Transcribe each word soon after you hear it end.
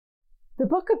The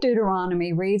book of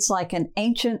Deuteronomy reads like an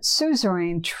ancient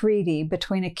suzerain treaty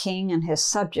between a king and his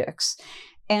subjects,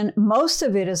 and most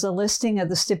of it is a listing of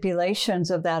the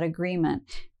stipulations of that agreement,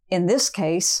 in this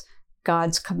case,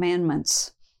 God's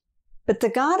commandments. But the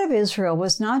God of Israel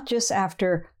was not just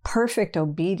after perfect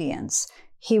obedience,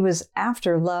 he was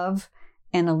after love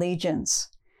and allegiance.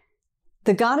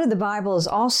 The God of the Bible is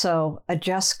also a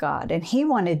just God, and he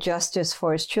wanted justice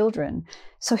for his children.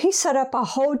 So he set up a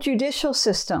whole judicial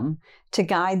system to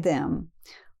guide them.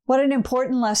 What an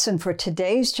important lesson for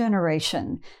today's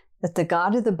generation, that the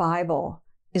God of the Bible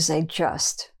is a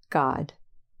just God.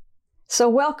 So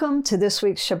welcome to this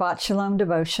week's Shabbat Shalom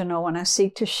devotional, when I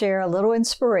seek to share a little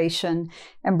inspiration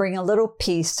and bring a little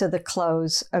peace to the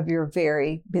close of your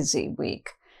very busy week.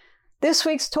 This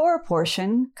week's Torah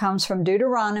portion comes from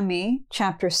Deuteronomy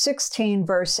chapter 16,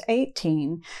 verse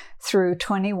 18 through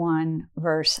 21,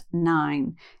 verse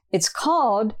 9. It's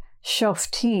called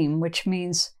Shoftim, which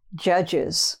means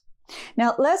judges.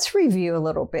 Now, let's review a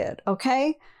little bit,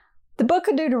 okay? The book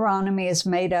of Deuteronomy is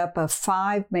made up of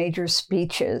 5 major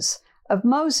speeches of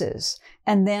Moses,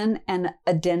 and then an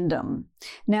addendum.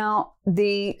 Now,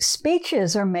 the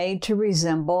speeches are made to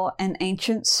resemble an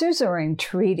ancient suzerain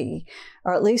treaty,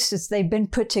 or at least they've been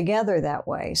put together that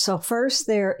way. So first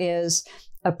there is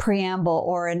a preamble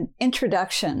or an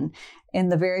introduction in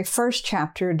the very first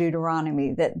chapter of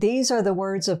Deuteronomy, that these are the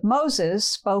words of Moses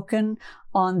spoken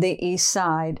on the east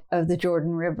side of the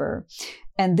Jordan River.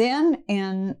 And then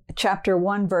in chapter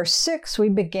 1, verse 6, we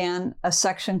began a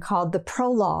section called the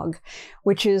prologue,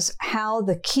 which is how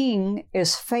the king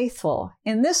is faithful.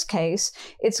 In this case,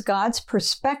 it's God's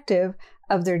perspective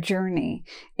of their journey.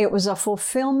 It was a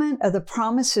fulfillment of the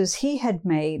promises he had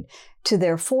made to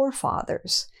their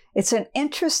forefathers. It's an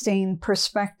interesting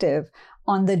perspective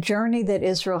on the journey that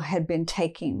Israel had been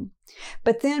taking.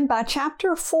 But then by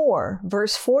chapter 4,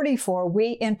 verse 44,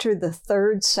 we enter the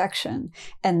third section,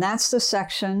 and that's the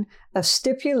section of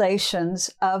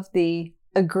stipulations of the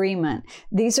agreement.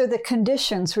 These are the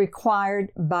conditions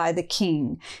required by the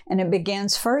king. And it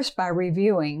begins first by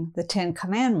reviewing the 10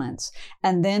 commandments,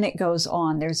 and then it goes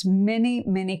on. There's many,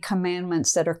 many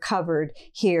commandments that are covered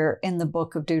here in the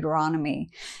book of Deuteronomy.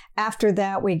 After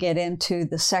that, we get into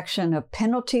the section of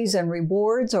penalties and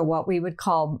rewards, or what we would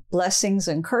call blessings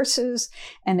and curses,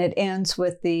 and it ends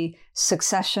with the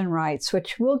succession rights,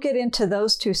 which we'll get into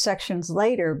those 2 sections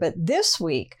later. But this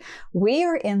week, we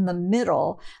are in the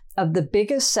middle of the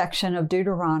biggest section of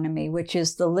Deuteronomy, which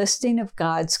is the listing of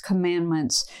God's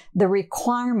commandments, the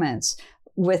requirements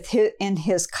in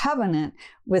his covenant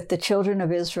with the children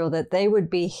of Israel, that they would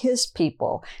be his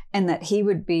people and that he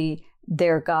would be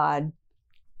their God.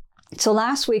 So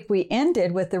last week we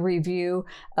ended with a review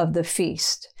of the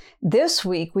feast. This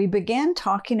week we began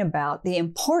talking about the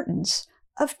importance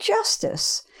of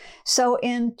justice. So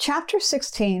in chapter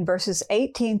 16, verses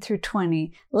 18 through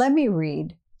 20, let me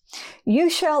read. You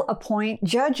shall appoint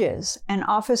judges and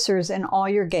officers in all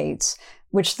your gates,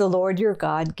 which the Lord your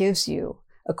God gives you,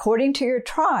 according to your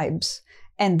tribes,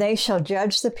 and they shall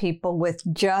judge the people with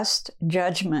just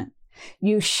judgment.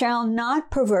 You shall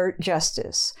not pervert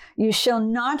justice. You shall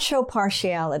not show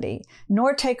partiality,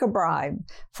 nor take a bribe,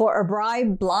 for a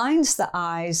bribe blinds the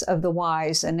eyes of the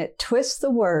wise, and it twists the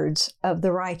words of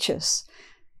the righteous.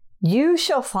 You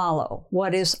shall follow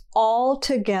what is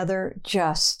altogether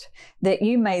just, that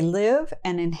you may live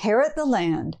and inherit the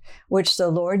land which the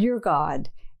Lord your God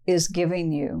is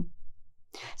giving you.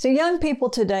 So young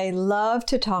people today love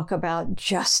to talk about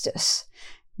justice.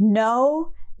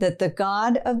 Know that the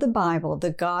God of the Bible,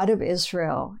 the God of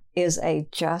Israel, is a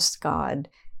just God,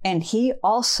 and he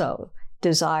also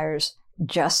desires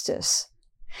justice.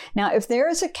 Now, if there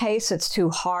is a case that's too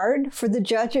hard for the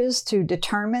judges to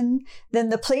determine, then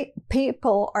the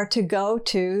people are to go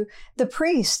to the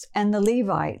priests and the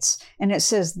Levites, and it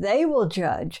says they will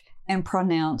judge and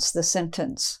pronounce the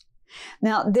sentence.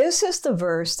 Now, this is the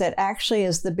verse that actually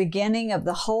is the beginning of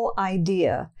the whole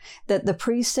idea that the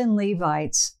priests and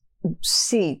Levites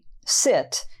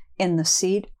sit in the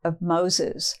seat of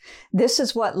Moses. This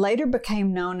is what later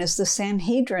became known as the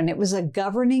Sanhedrin. It was a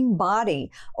governing body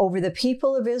over the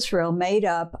people of Israel made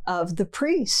up of the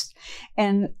priests.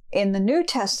 And in the New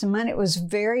Testament, it was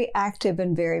very active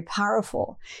and very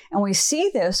powerful. And we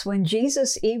see this when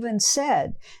Jesus even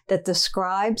said that the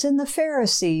scribes and the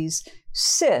Pharisees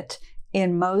sit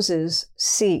in Moses'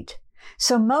 seat.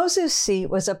 So Moses'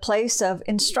 seat was a place of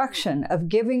instruction, of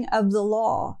giving of the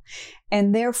law,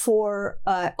 and therefore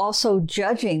also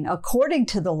judging according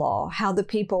to the law how the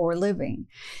people were living.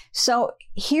 So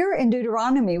here in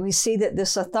Deuteronomy, we see that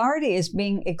this authority is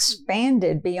being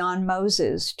expanded beyond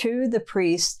Moses to the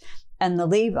priests and the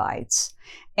Levites.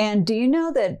 And do you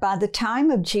know that by the time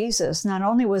of Jesus, not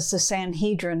only was the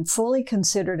Sanhedrin fully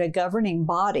considered a governing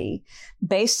body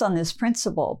based on this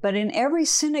principle, but in every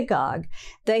synagogue,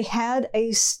 they had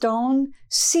a stone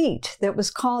seat that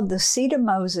was called the seat of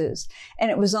Moses.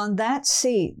 And it was on that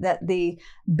seat that the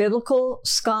biblical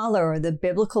scholar or the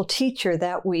biblical teacher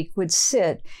that week would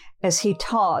sit as he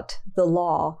taught the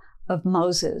law of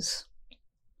Moses.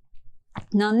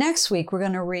 Now, next week, we're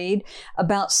going to read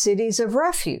about cities of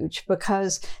refuge,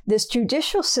 because this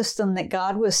judicial system that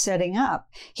God was setting up,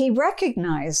 he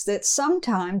recognized that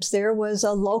sometimes there was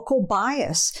a local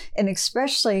bias, and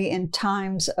especially in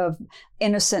times of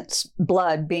innocent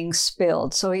blood being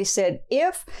spilled. So he said,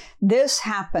 if this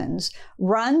happens,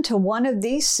 run to one of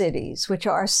these cities, which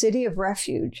are a city of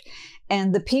refuge,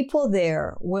 and the people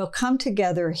there will come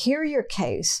together, hear your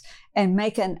case, and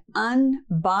make an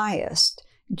unbiased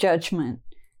judgment.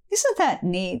 Isn't that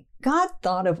neat? God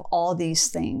thought of all these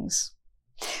things.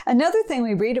 Another thing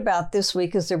we read about this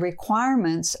week is the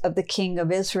requirements of the king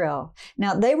of Israel.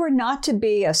 Now, they were not to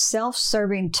be a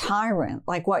self-serving tyrant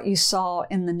like what you saw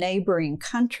in the neighboring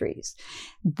countries.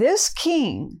 This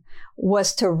king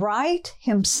was to write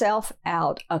himself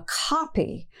out a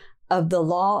copy of the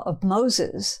law of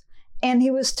Moses, and he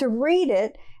was to read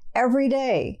it every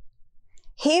day.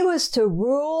 He was to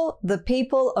rule the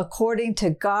people according to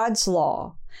God's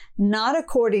law, not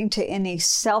according to any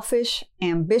selfish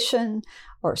ambition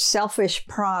or selfish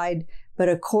pride, but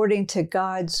according to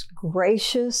God's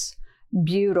gracious,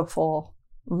 beautiful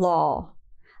law.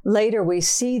 Later, we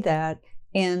see that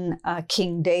in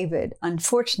King David.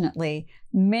 Unfortunately,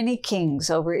 many kings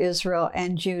over Israel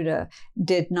and Judah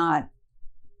did not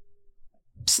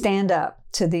stand up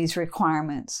to these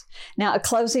requirements. Now, a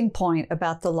closing point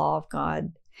about the law of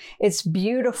God. It's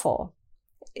beautiful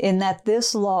in that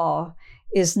this law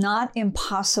is not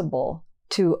impossible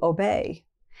to obey.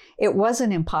 It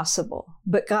wasn't impossible,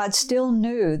 but God still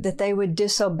knew that they would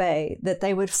disobey, that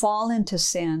they would fall into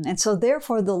sin. And so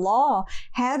therefore the law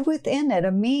had within it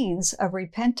a means of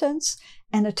repentance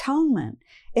and atonement.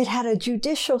 It had a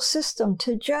judicial system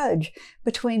to judge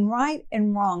between right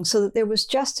and wrong so that there was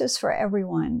justice for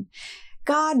everyone.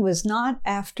 God was not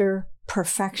after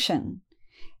perfection.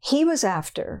 He was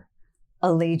after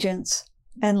allegiance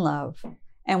and love.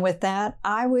 And with that,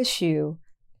 I wish you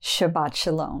Shabbat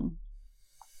Shalom.